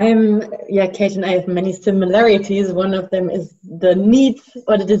 Kate and I have many similarities. One of them is the need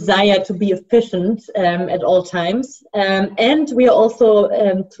or the desire to be efficient at all times. And we are also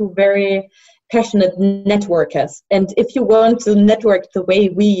two very passionate networkers. And if you want to network the way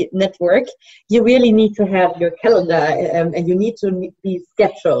we network, you really need to have your calendar and you need to be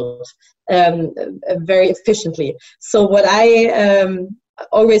scheduled very efficiently. So what I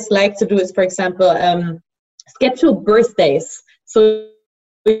always like to do is, for example, schedule birthdays. So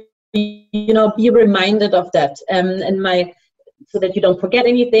be reminded of that, so that you don't forget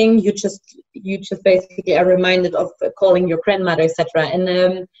anything. You just basically are reminded of calling your grandmother, etc.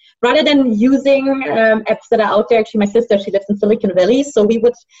 And rather than using apps that are out there, actually, my sister, she lives in Silicon Valley, so we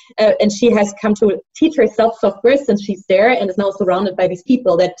would, and she has come to teach herself software since she's there, and is now surrounded by these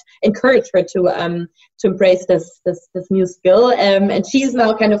people that encourage her to embrace this new skill. And she's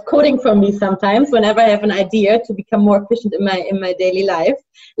now kind of coding for me sometimes whenever I have an idea to become more efficient in my daily life.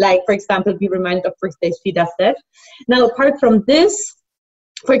 Like, for example, be reminded of birthdays. She does that. Now, apart from this,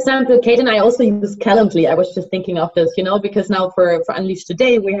 for example, Kate and I also use Calendly. I was just thinking of this, because now for Unleash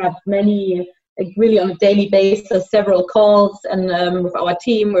Today, we have many, really on a daily basis, several calls and with our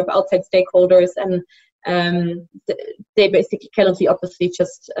team, with outside stakeholders, and they basically, Calendly obviously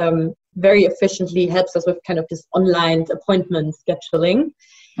just very efficiently helps us with kind of this online appointment scheduling.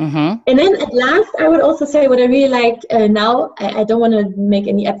 Mm-hmm. And then at last, I would also say what I really like now, I don't want to make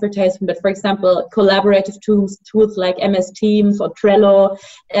any advertisement, but for example, collaborative tools like MS Teams or Trello,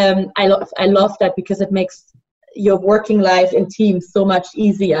 I love that because it makes your working life in teams so much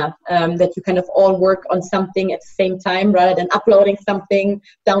easier, that you kind of all work on something at the same time rather than uploading something,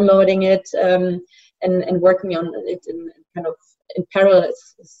 downloading it, and working on it in parallel,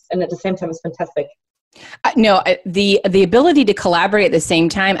 and at the same time is fantastic. No, the ability to collaborate at the same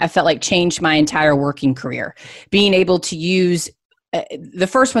time, I felt like changed my entire working career. Being able to use the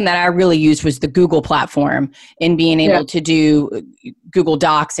first one that I really used was the Google platform, and being able to do Google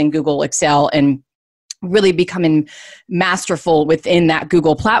Docs and Google Excel, and really becoming masterful within that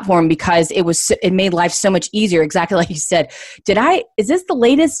Google platform, because it made life so much easier. Exactly like you said. Is this the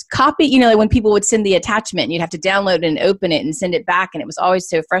latest copy? Like when people would send the attachment and you'd have to download it and open it and send it back. And it was always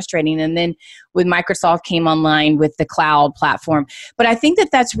so frustrating. And then when Microsoft came online with the cloud platform. But I think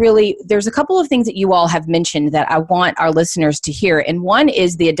that's really, there's a couple of things that you all have mentioned that I want our listeners to hear. And one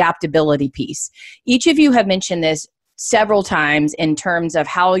is the adaptability piece. Each of you have mentioned this several times in terms of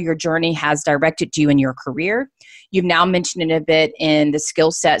how your journey has directed you in your career. You've now mentioned it a bit in the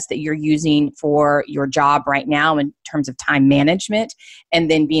skill sets that you're using for your job right now in terms of time management, and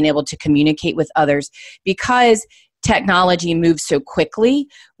then being able to communicate with others. Because technology moves so quickly,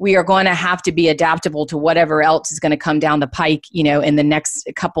 we are going to have to be adaptable to whatever else is going to come down the pike, in the next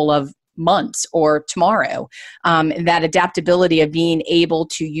couple of months or tomorrow. That adaptability of being able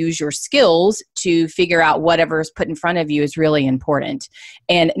to use your skills to figure out whatever is put in front of you is really important.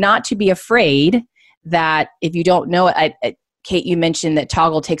 And not to be afraid that if you don't know it, Kate, you mentioned that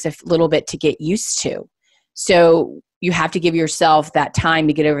Toggl takes a little bit to get used to. So you have to give yourself that time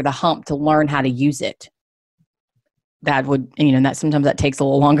to get over the hump to learn how to use it. That would, that sometimes that takes a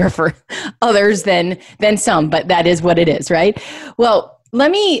little longer for others than some, but that is what it is, right? Well,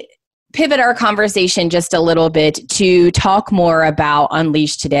 let me pivot our conversation just a little bit to talk more about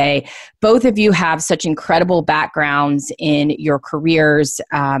Unleash Today. Both of you have such incredible backgrounds in your careers,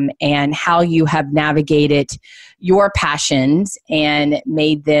 and how you have navigated your passions and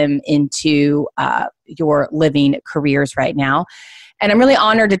made them into your living careers right now. And I'm really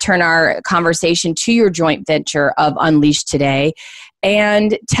honored to turn our conversation to your joint venture of Unleash Today.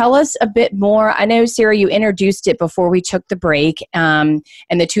 And tell us a bit more. I know, Sarah, you introduced it before we took the break, and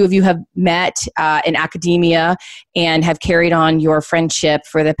the two of you have met in academia and have carried on your friendship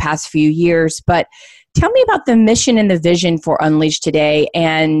for the past few years. But tell me about the mission and the vision for Unleash Today.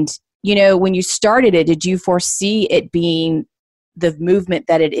 And, when you started it, did you foresee it being the movement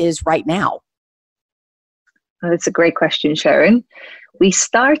that it is right now? Oh, that's a great question, Sharon. We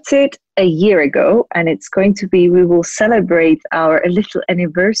started a year ago, and we will celebrate our little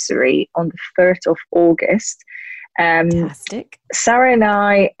anniversary on the 3rd of August. Fantastic. Sarah and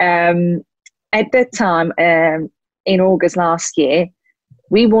I, at that time, in August last year,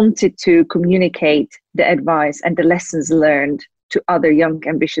 we wanted to communicate the advice and the lessons learned to other young,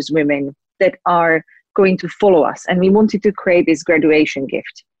 ambitious women that are going to follow us. And we wanted to create this graduation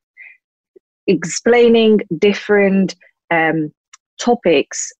gift, explaining different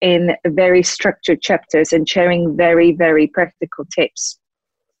topics in very structured chapters and sharing very, very practical tips.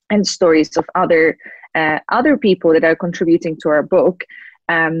 and stories of other people that are contributing to our book,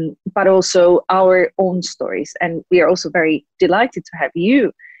 but also our own stories. And we are also very delighted to have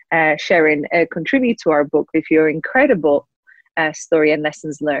you, Sharon, contribute to our book with your incredible story and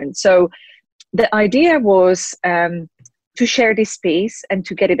lessons learned. So the idea was to share this space and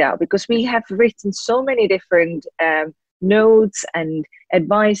to get it out, because we have written so many different notes and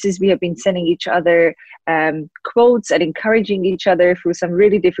advices. We have been sending each other quotes and encouraging each other through some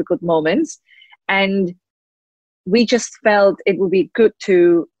really difficult moments. And we just felt it would be good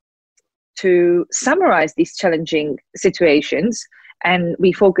to summarize these challenging situations. And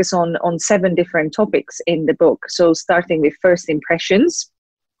we focus on 7 different topics in the book. So starting with first impressions,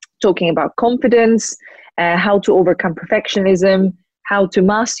 talking about confidence, how to overcome perfectionism, how to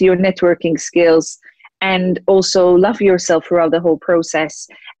master your networking skills, and also love yourself throughout the whole process.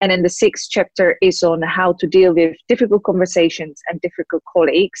 And then the 6th chapter is on how to deal with difficult conversations and difficult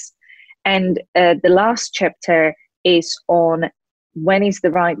colleagues. And the last chapter is on when is the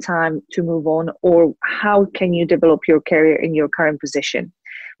right time to move on, or how can you develop your career in your current position.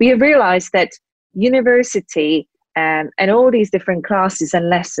 We have realized that university and all these different classes and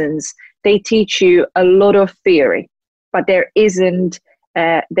lessons, they teach you a lot of theory, but there isn't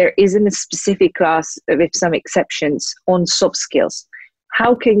a specific class, with some exceptions, on soft skills.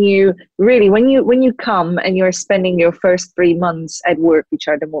 How can you really, when you come and you're spending your first 3 months at work, which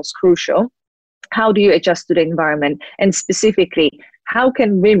are the most crucial, how do you adjust to the environment? And specifically, how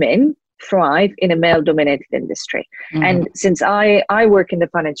can women thrive in a male-dominated industry? Mm-hmm. And since I work in the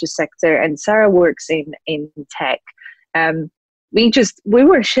financial sector and Sarah works in tech, we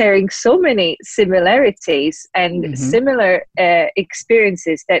were sharing so many similarities and similar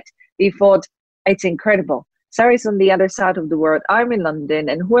experiences that we thought, it's incredible. Sarah's on the other side of the world, I'm in London,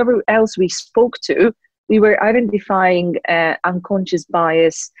 and whoever else we spoke to, we were identifying unconscious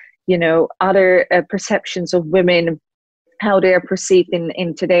bias, other perceptions of women, how they are perceived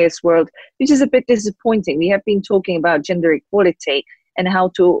in today's world, which is a bit disappointing. We have been talking about gender equality and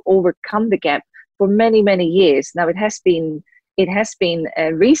how to overcome the gap for many, many years. Now it has been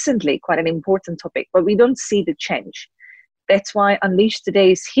recently quite an important topic, but we don't see the change. That's why Unleash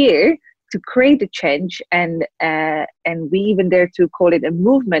Today is here to create a change, and we even dare to call it a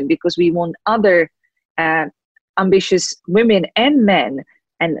movement, because we want other ambitious women and men,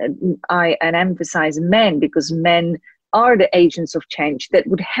 and I emphasize men, because men are the agents of change that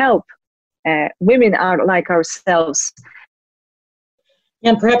would help women are like ourselves.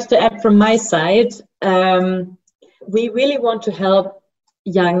 And perhaps to add from my side, we really want to help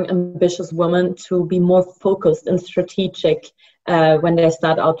young, ambitious women to be more focused and strategic when they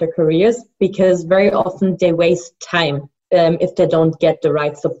start out their careers, because very often they waste time if they don't get the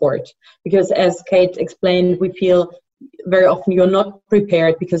right support. Because as Kate explained, we feel very often you're not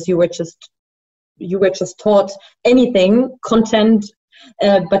prepared because you were just taught anything, content,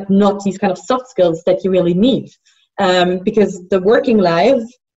 but not these kind of soft skills that you really need. Because the working life,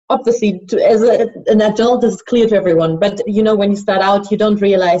 obviously, as an adult, this is clear to everyone. But when you start out, you don't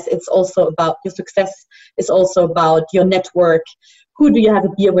realize it's also about your success. It's also about your network. Who do you have a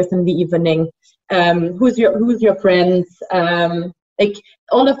beer with in the evening? Who's your friends? Like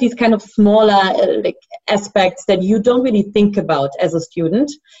all of these kind of smaller aspects that you don't really think about as a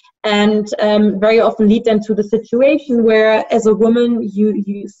student, and very often lead them to the situation where, as a woman,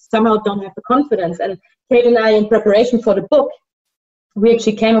 you somehow don't have the confidence. And Kate and I, in preparation for the book, we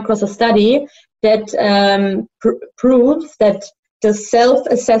actually came across a study that proves that the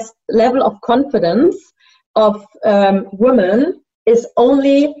self-assessed level of confidence of women is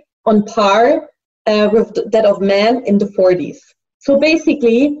only on par with that of men in the 40s. So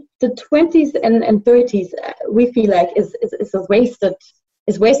basically, the 20s and 30s, we feel like is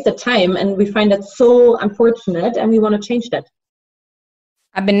wasted time, and we find that so unfortunate, and we want to change that.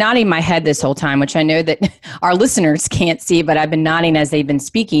 I've been nodding my head this whole time, which I know that our listeners can't see, but I've been nodding as they've been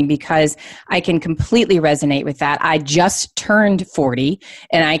speaking, because I can completely resonate with that. I just turned 40,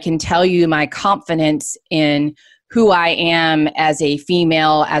 and I can tell you my confidence in who I am as a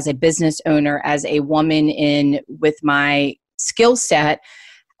female, as a business owner, as a woman with my skill set.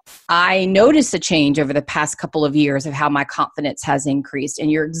 I noticed a change over the past couple of years of how my confidence has increased. And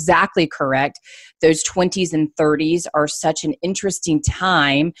you're exactly correct. Those 20s and 30s are such an interesting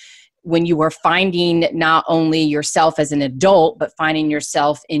time when you are finding not only yourself as an adult, but finding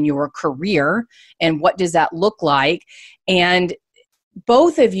yourself in your career. And what does that look like? And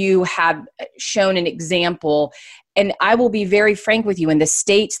both of you have shown an example. And I will be very frank with you, in the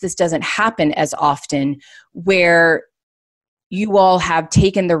States, this doesn't happen as often, where you all have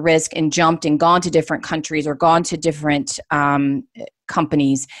taken the risk and jumped and gone to different countries or gone to different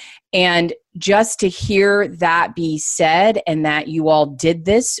companies. And just to hear that be said, and that you all did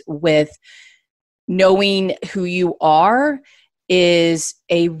this with knowing who you are, is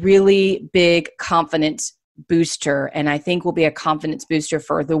a really big confidence booster, and I think will be a confidence booster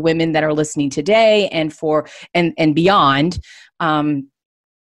for the women that are listening today and for and beyond,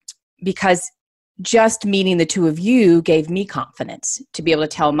 because just meeting the two of you gave me confidence to be able to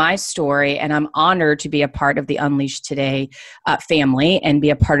tell my story, and I'm honored to be a part of the Unleashed Today family and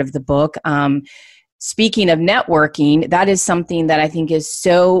be a part of the book. Speaking of networking, that is something that I think is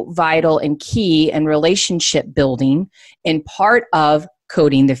so vital and key in relationship building and part of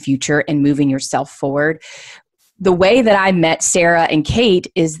coding the future and moving yourself forward. The way that I met Sarah and Kate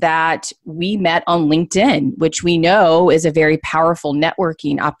is that we met on LinkedIn, which we know is a very powerful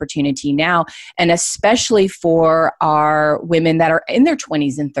networking opportunity now, and especially for our women that are in their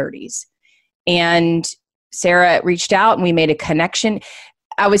 20s and 30s. And Sarah reached out and we made a connection.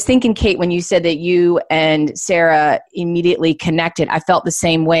 I was thinking, Kate, when you said that you and Sarah immediately connected, I felt the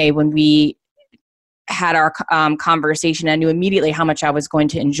same way when we had our conversation. I knew immediately how much I was going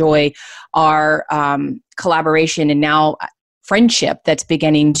to enjoy our collaboration and now friendship that's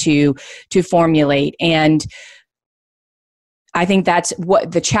beginning to formulate. And I think that's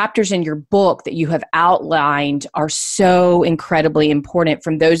what the chapters in your book that you have outlined are so incredibly important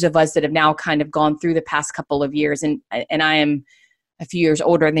from those of us that have now kind of gone through the past couple of years. And I am a few years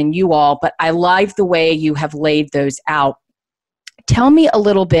older than you all, but I like the way you have laid those out. Tell me a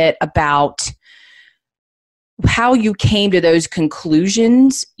little bit about how you came to those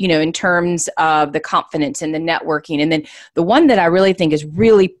conclusions, you know, in terms of the confidence and the networking. And then the one that I really think is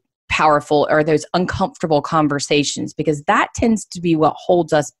really powerful are those uncomfortable conversations, because that tends to be what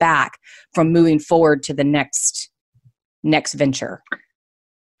holds us back from moving forward to the next venture.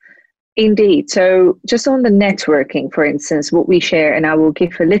 Indeed. So just on the networking, for instance, what we share, and I will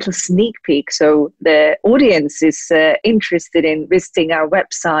give a little sneak peek. So the audience is interested in visiting our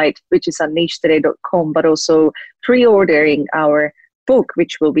website, which is unleashtoday.com, but also pre-ordering our book,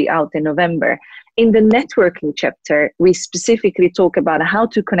 which will be out in November. In the networking chapter, we specifically talk about how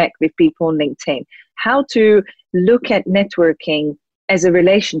to connect with people on LinkedIn, how to look at networking as a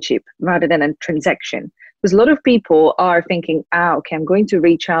relationship rather than a transaction. Because a lot of people are thinking, okay, I'm going to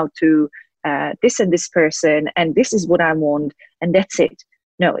reach out to this and this person, and this is what I want, and that's it.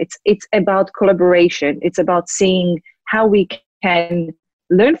 No, it's about collaboration. It's about seeing how we can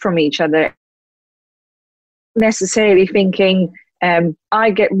learn from each other. Necessarily thinking, I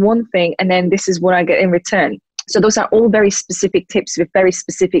get one thing, and then this is what I get in return. So those are all very specific tips with very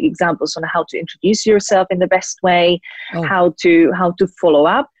specific examples on how to introduce yourself in the best way, how to follow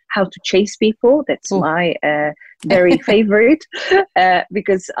up, how to chase people. That's my very favorite,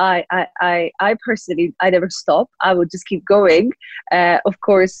 because I personally, I never stop. I will just keep going, of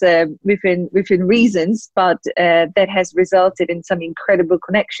course, within reasons, but that has resulted in some incredible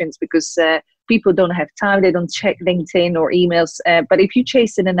connections, because people don't have time, they don't check LinkedIn or emails, but if you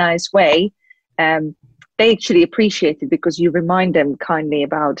chase in a nice way, they actually appreciate it, because you remind them kindly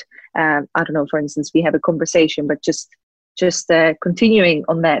about, I don't know, for instance, we have a conversation, but just continuing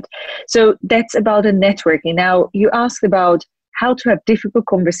on that. So that's about a networking. Now, you asked about how to have difficult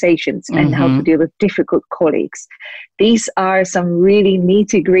conversations and how to deal with difficult colleagues. These are some really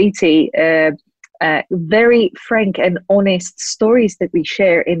nitty-gritty, very frank and honest stories that we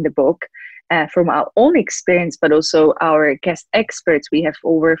share in the book from our own experience, but also our guest experts. We have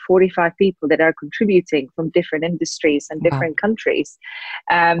over 45 people that are contributing from different industries and different countries.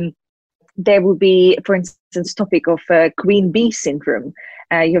 There will be, for instance, topic of queen bee syndrome.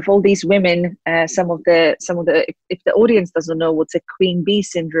 You have all these women. Some of the. If the audience doesn't know what's a queen bee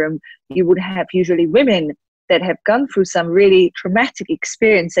syndrome, you would have usually women that have gone through some really traumatic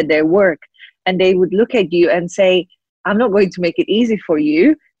experience at their work, and they would look at you and say, "I'm not going to make it easy for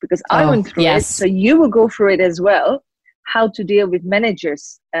you because I went through it, so you will go through it as well." How to deal with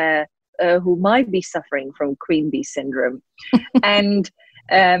managers who might be suffering from queen bee syndrome, and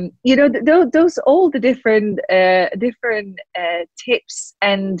you know, those all the different tips.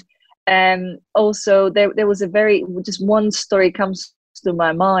 And also there was just one story comes to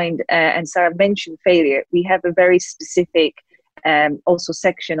my mind, and Sarah mentioned failure. We have a very specific also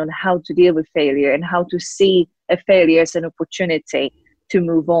section on how to deal with failure and how to see a failure as an opportunity to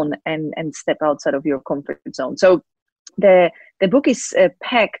move on and step outside of your comfort zone. So the book is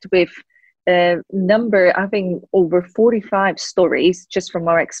packed with number, I think, over 45 stories just from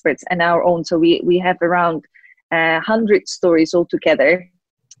our experts and our own. So we have around 100 stories altogether.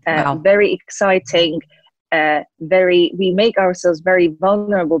 Very exciting. We make ourselves very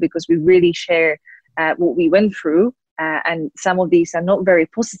vulnerable, because we really share what we went through. and some of these are not very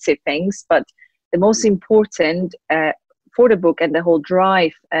positive things, but the most important for the book and the whole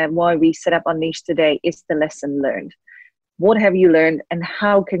drive why we set up Unleash today is the lesson learned. What have you learned, and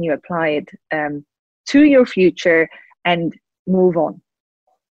how can you apply it to your future and move on?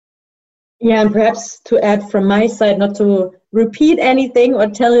 Yeah, and perhaps to add from my side, not to repeat anything or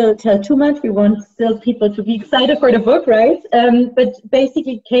tell too much. We want still people to be excited for the book, right? But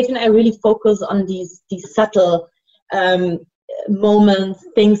basically, Kate and I really focus on these subtle moments,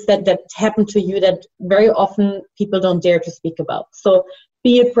 things that happen to you that very often people don't dare to speak about. So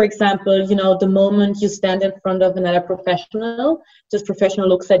be it, for example, the moment you stand in front of another professional, this professional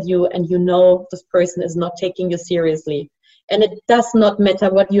looks at you and this person is not taking you seriously. And it does not matter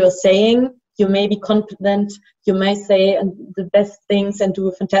what you are saying. You may be confident, you may say the best things and do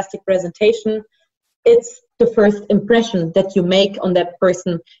a fantastic presentation. It's the first impression that you make on that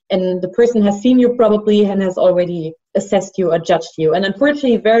person. And the person has seen you probably and has already assessed you or judged you. And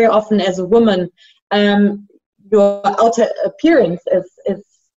unfortunately, very often as a woman, your outer appearance is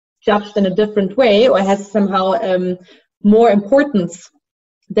judged in a different way or has somehow more importance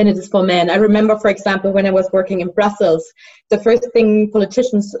than it is for men. I remember, for example, when I was working in Brussels, the first thing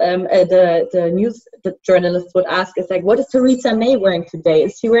politicians, the journalists would ask is like, what is Theresa May wearing today?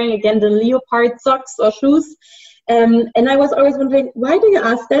 Is she wearing again the leopard socks or shoes? And I was always wondering, why do you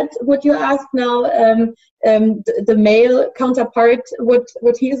ask that? Would you ask now the male counterpart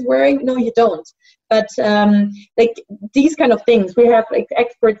what he is wearing? No, you don't. But like these kind of things, we have like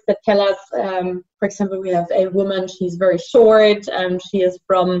experts that tell us, for example, we have a woman, she's very short, she is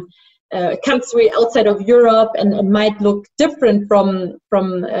from a country outside of Europe and might look different from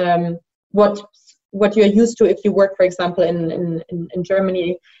what you're used to if you work, for example, in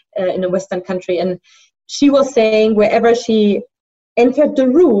Germany, in a Western country. And she was saying wherever she entered the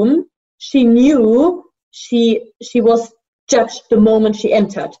room, she knew she was judged the moment she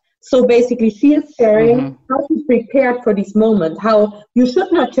entered. So basically, she is sharing how she prepared for this moment, how you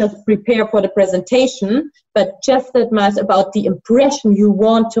should not just prepare for the presentation, but just as much about the impression you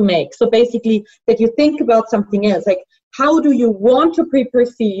want to make. So basically, that you think about something else, like how do you want to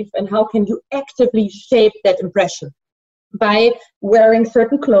perceive and how can you actively shape that impression? By wearing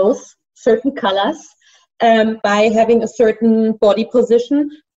certain clothes, certain colors, by having a certain body position,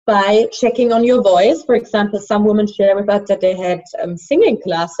 by checking on your voice. For example, some women share with us that they had singing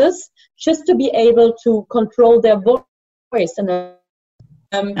classes just to be able to control their voice. And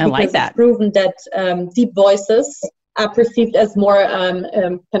I like that. It's proven that deep voices are perceived as more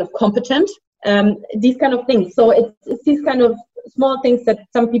kind of competent. These kind of things. So it's these kind of small things that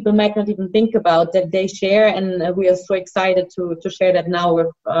some people might not even think about that they share, and we are so excited to share that now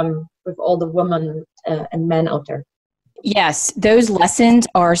with all the women and men out there. Yes, those lessons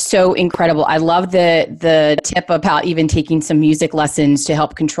are so incredible. I love the tip about even taking some music lessons to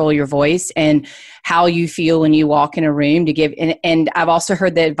help control your voice and how you feel when you walk in a room to give. And I've also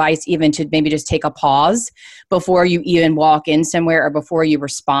heard the advice even to maybe just take a pause before you even walk in somewhere or before you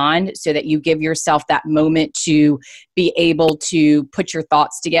respond, so that you give yourself that moment to be able to put your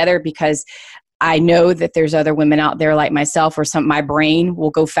thoughts together, because I know that there's other women out there like myself where my brain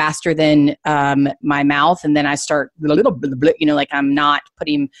will go faster than my mouth. And then I start, like I'm not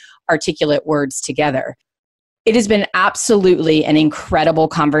putting articulate words together. It has been absolutely an incredible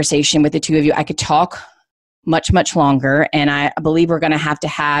conversation with the two of you. I could talk much, much longer. And I believe we're going to have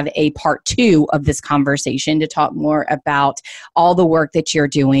a part 2 of this conversation to talk more about all the work that you're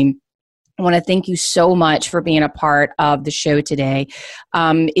doing. I want to thank you so much for being a part of the show today.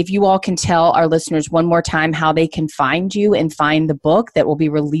 If you all can tell our listeners one more time how they can find you and find the book that will be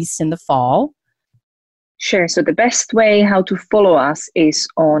released in the fall. Sure. So the best way how to follow us is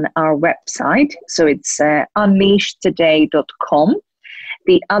on our website. So it's unleashtoday.com.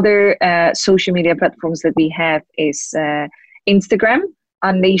 The other social media platforms that we have is Instagram,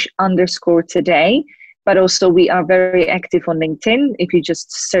 unleash_today. But also we are very active on LinkedIn. If you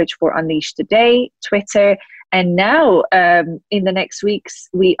just search for Unleash Today, Twitter. And now in the next weeks,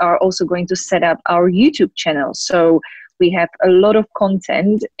 we are also going to set up our YouTube channel. So we have a lot of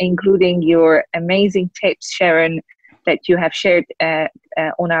content, including your amazing tips, Sharon, that you have shared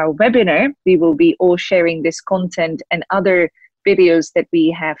on our webinar. We will be all sharing this content and other videos that we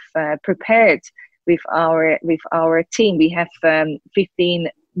have prepared with our team. We have 15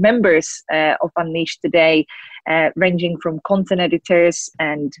 members of Unleash Today, ranging from content editors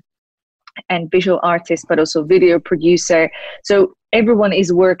and visual artists, but also video producer. So everyone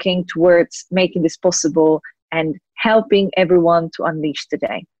is working towards making this possible and helping everyone to unleash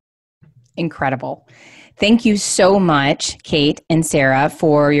today. Incredible. Thank you so much, Kate and Sarah,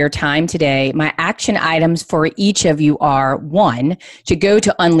 for your time today. My action items for each of you are, 1, to go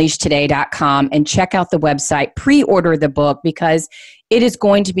to unleashtoday.com and check out the website, pre-order the book, because it is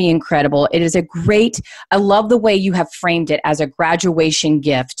going to be incredible. It is I love the way you have framed it as a graduation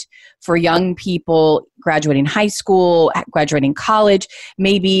gift for young people graduating high school, graduating college,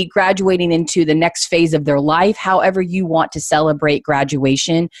 maybe graduating into the next phase of their life, however you want to celebrate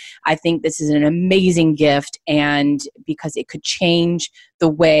graduation. I think this is an amazing gift, and because it could change the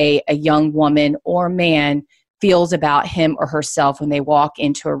way a young woman or man feels about him or herself when they walk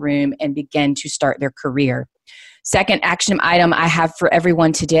into a room and begin to start their career. Second action item I have for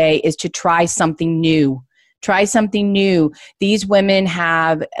everyone today is to try something new. Try something new. These women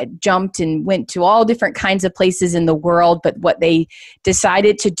have jumped and went to all different kinds of places in the world, but what they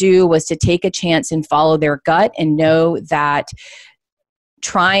decided to do was to take a chance and follow their gut and know that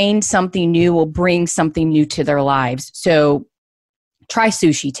trying something new will bring something new to their lives. So try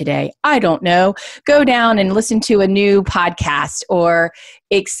sushi today. I don't know. Go down and listen to a new podcast or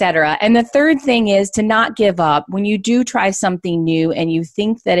etc. And the third thing is to not give up. When you do try something new and you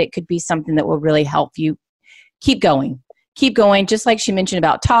think that it could be something that will really help you, keep going. Keep going, just like she mentioned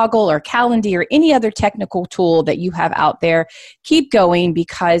about Toggl or Calendly or any other technical tool that you have out there. Keep going,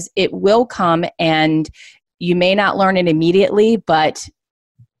 because it will come, and you may not learn it immediately, but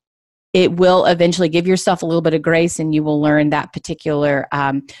it will eventually. Give yourself a little bit of grace, and you will learn that particular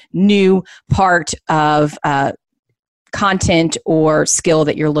new part of content or skill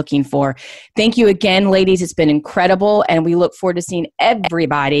that you're looking for. Thank you again, ladies. It's been incredible, and we look forward to seeing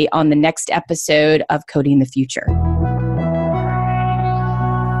everybody on the next episode of Coding the Future.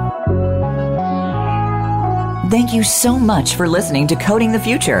 Thank you so much for listening to Coding the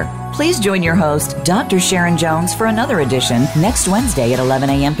Future. Please join your host, Dr. Sharon Jones, for another edition next Wednesday at 11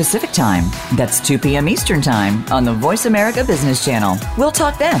 a.m. Pacific Time. That's 2 p.m. Eastern Time on the Voice America Business Channel. We'll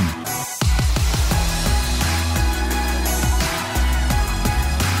talk then.